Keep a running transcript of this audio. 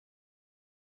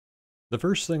The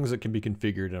first things that can be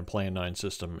configured in a Plan9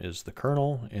 system is the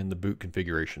kernel and the boot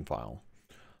configuration file.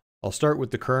 I'll start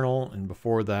with the kernel, and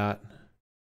before that,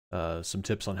 some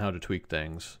tips on how to tweak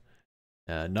things.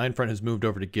 9front has moved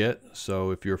over to Git,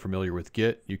 so if you're familiar with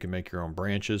Git, you can make your own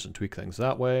branches and tweak things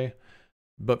that way.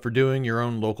 But for doing your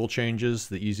own local changes,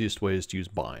 the easiest way is to use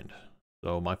bind.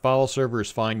 So my file server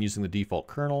is fine using the default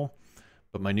kernel,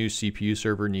 but my new CPU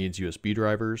server needs USB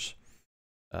drivers.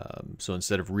 So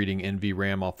instead of reading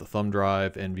NVRAM off the thumb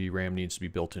drive, NVRAM needs to be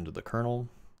built into the kernel.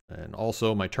 And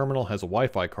also my terminal has a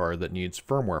Wi-Fi card that needs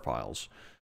firmware files.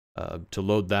 To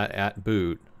load that at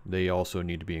boot, they also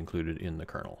need to be included in the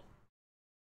kernel.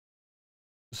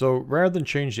 So rather than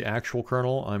change the actual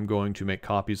kernel, I'm going to make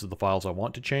copies of the files I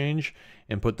want to change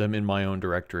and put them in my own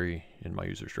directory, in my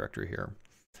users directory here.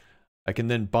 I can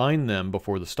then bind them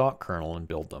before the stock kernel and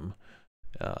build them.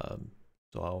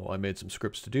 So I made some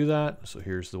scripts to do that. So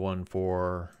here's the one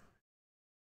for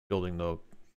building the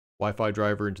Wi-Fi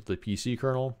driver into the PC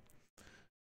kernel.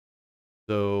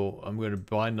 So I'm going to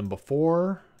bind them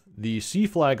before. The C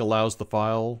flag allows the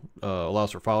file,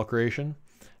 allows for file creation,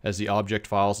 as the object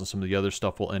files and some of the other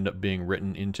stuff will end up being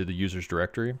written into the user's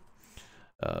directory.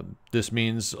 This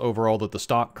means overall that the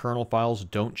stock kernel files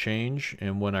don't change,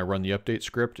 and when I run the update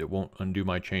script, it won't undo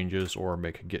my changes or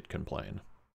make a git complain.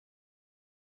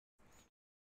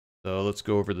 So let's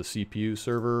go over the CPU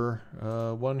server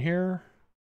one here.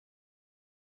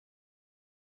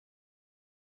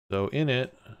 So in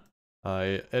it,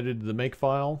 I edited the make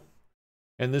file,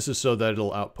 and this is so that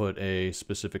it'll output a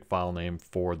specific file name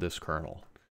for this kernel.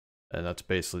 And that's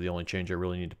basically the only change I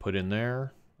really need to put in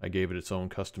there. I gave it its own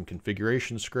custom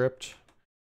configuration script.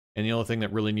 And the only thing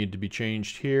that really needed to be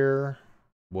changed here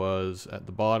was at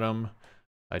the bottom,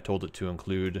 I told it to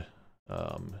include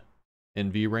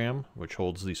NVRAM, which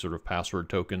holds these sort of password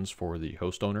tokens for the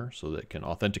host owner so that it can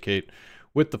authenticate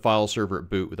with the file server at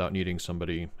boot without needing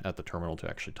somebody at the terminal to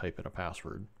actually type in a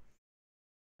password.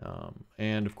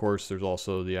 And of course, there's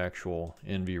also the actual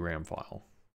NVRAM file,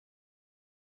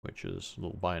 which is a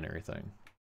little binary thing.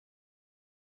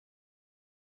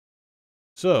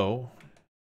 So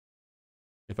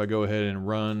if I go ahead and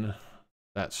run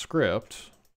that script,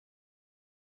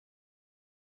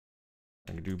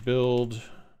 I can do build.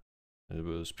 It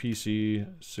was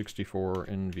PC64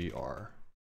 NVR.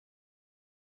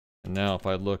 And now if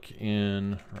I look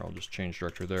in, or I'll just change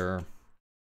directory there,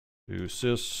 to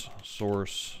sys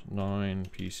source 9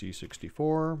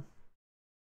 PC64.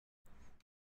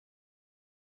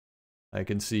 I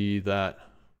can see that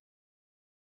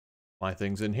my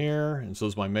thing's in here, and so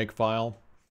is my make file.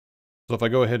 So if I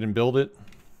go ahead and build it,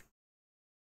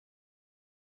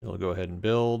 it'll go ahead and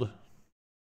build.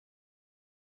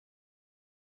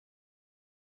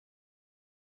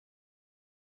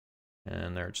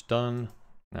 And there it's done.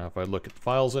 Now if I look at the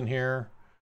files in here,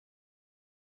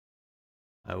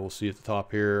 I will see at the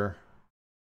top here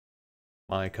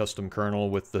my custom kernel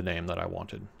with the name that I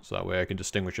wanted. So that way I can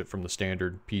distinguish it from the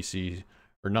standard PC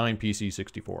or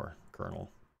 9PC64 kernel.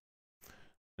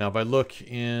 Now if I look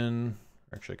in,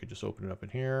 actually I could just open it up in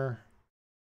here.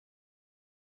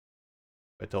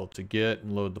 If I tell it to get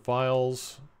and load the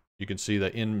files, you can see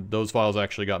that in those files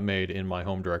actually got made in my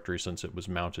home directory since it was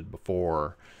mounted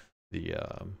before the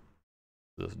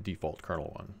default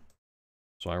kernel one.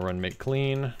 So I run make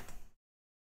clean.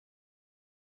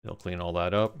 It'll clean all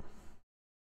that up.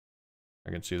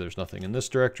 I can see there's nothing in this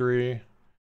directory,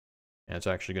 and it's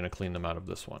actually going to clean them out of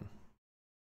this one.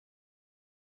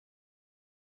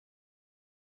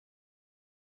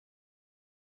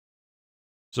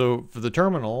 So for the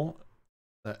terminal,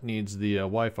 that needs the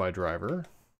Wi-Fi driver.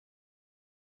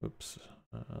 Oops,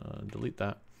 delete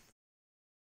that.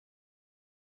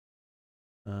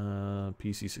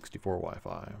 PC64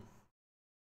 Wi-Fi.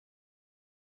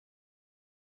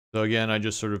 So again, I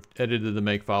just sort of edited the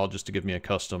make file just to give me a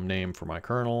custom name for my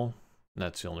kernel. And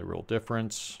that's the only real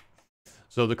difference.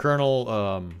 So the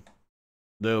kernel,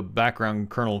 the background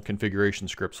kernel configuration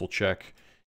scripts will check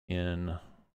in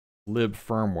lib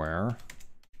firmware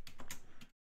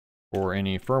for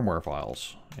any firmware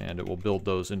files, and it will build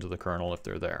those into the kernel if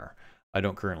they're there. I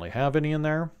don't currently have any in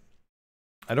there.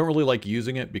 I don't really like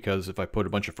using it because if I put a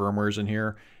bunch of firmwares in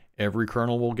here, every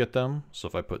kernel will get them. So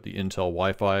if I put the Intel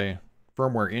Wi-Fi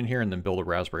firmware in here and then build a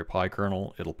Raspberry Pi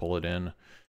kernel, it'll pull it in.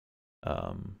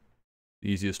 The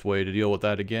easiest way to deal with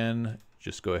that again,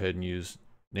 just go ahead and use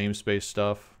namespace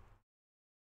stuff.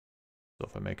 So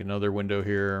if I make another window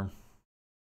here,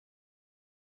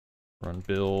 run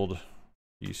build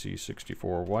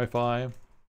PC64 Wi-Fi.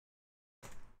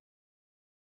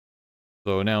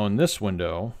 So now in this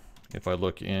window, if I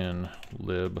look in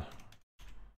lib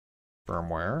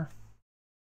firmware,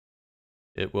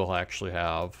 it will actually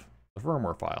have the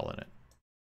firmware file in it.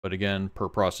 But again, per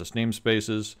process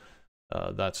namespaces,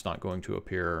 that's not going to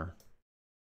appear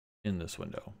in this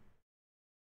window.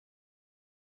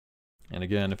 And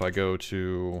again, if I go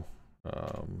to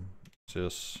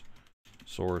sys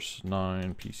source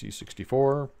 9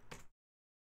 PC64,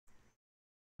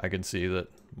 I can see that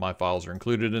my files are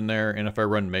included in there, and if I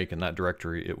run make in that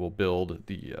directory, it will build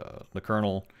the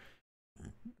kernel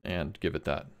and give it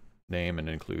that name and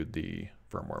include the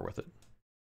firmware with it.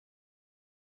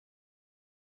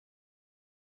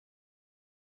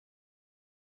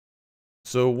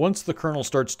 So once the kernel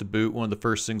starts to boot, one of the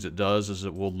first things it does is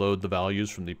it will load the values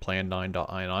from the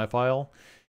Plan9.ini file.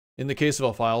 In the case of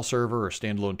a file server or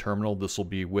standalone terminal, this will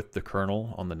be with the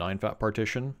kernel on the 9FAT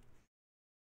partition.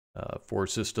 For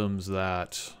systems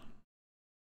that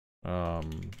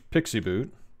Pixie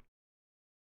boot,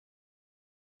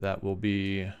 that will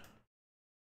be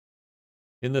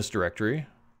in this directory,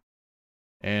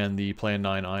 and the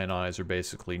Plan9inis are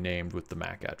basically named with the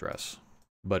MAC address,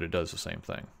 but it does the same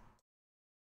thing.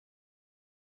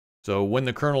 So when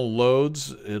the kernel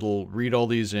loads, it'll read all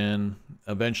these in.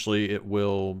 Eventually, it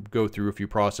will go through a few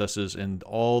processes, and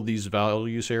all these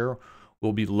values here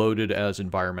will be loaded as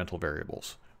environmental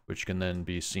variables, which can then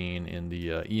be seen in the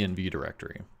env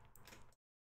directory.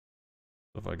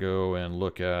 So if I go and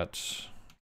look at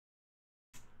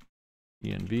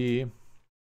env,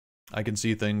 I can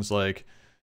see things like,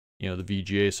 the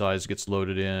VGA size gets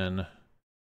loaded in.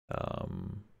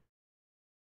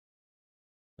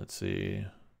 Let's see.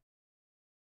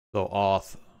 So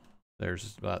auth,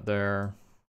 there's that there.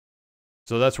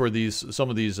 So that's where some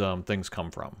of these things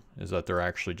come from, is that they're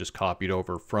actually just copied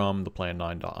over from the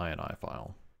Plan9.ini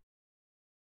file.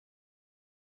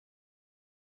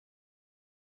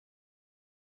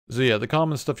 So yeah, the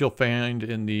common stuff you'll find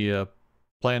in the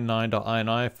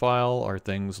Plan9.ini file are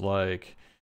things like,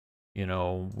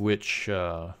 which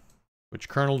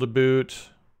kernel to boot,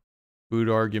 boot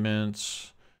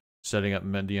arguments, setting up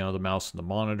the mouse and the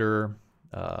monitor.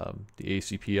 The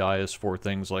ACPI is for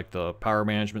things like the power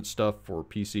management stuff for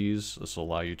PCs. This will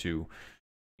allow you to,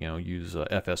 use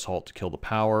fshalt to kill the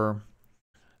power.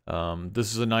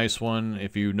 This is a nice one.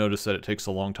 If you notice that it takes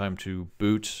a long time to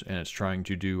boot and it's trying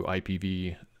to do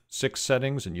IPv6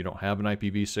 settings and you don't have an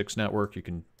IPv6 network, you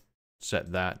can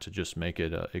set that to just make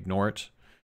it ignore it.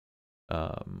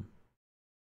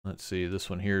 Let's see, this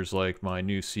one here is like my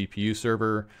new CPU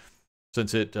server.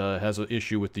 Since it has an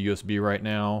issue with the USB right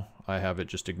now, I have it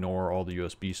just ignore all the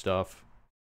USB stuff.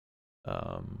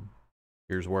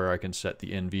 Here's where I can set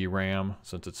the NV RAM,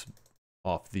 since it's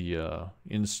off the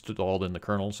installed in the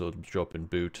kernel, so it'll show up in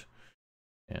boot,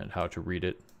 and how to read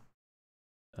it.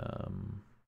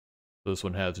 This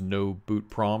one has no boot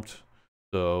prompt,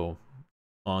 so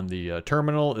on the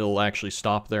terminal, it'll actually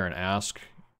stop there and ask,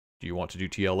 do you want to do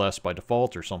TLS by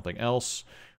default or something else?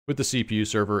 With the CPU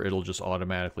server, it'll just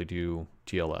automatically do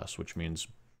TLS, which means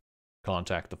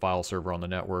contact the file server on the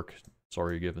network. It's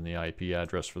already given the IP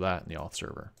address for that in the auth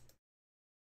server.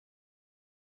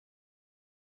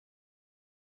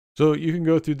 So you can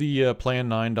go through the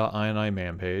Plan9.ini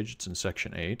man page. It's in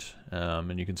section 8,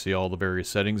 and you can see all the various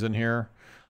settings in here.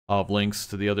 I'll have links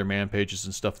to the other man pages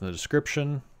and stuff in the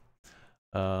description.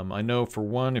 I know for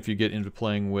one, if you get into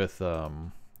playing with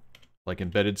like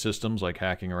embedded systems, like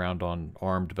hacking around on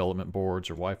ARM development boards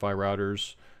or Wi-Fi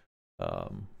routers,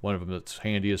 one of them that's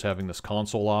handy is having this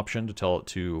console option to tell it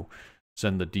to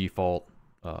send the default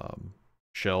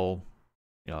shell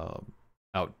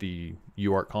out the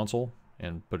UART console,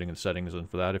 and putting the settings in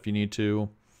for that if you need to.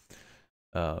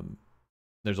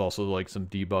 There's also like some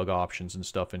debug options and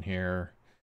stuff in here.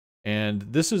 And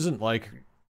this isn't like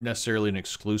necessarily an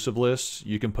exclusive list.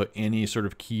 You can put any sort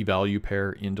of key value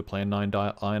pair into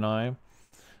Plan9.ini,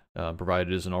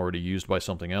 provided it isn't already used by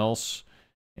something else.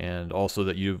 And also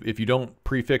that if you don't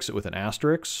prefix it with an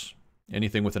asterisk,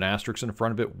 anything with an asterisk in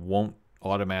front of it won't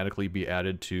automatically be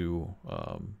added to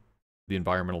the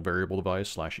environmental variable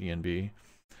device /env.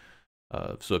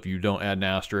 So if you don't add an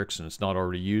asterisk and it's not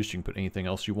already used, you can put anything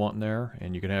else you want in there,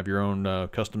 and you can have your own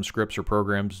custom scripts or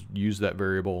programs use that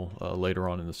variable later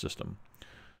on in the system.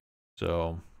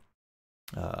 So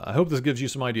I hope this gives you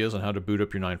some ideas on how to boot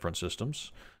up your 9-front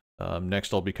systems.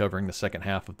 Next, I'll be covering the second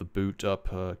half of the boot up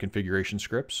configuration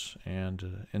scripts,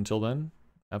 and until then,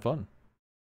 have fun.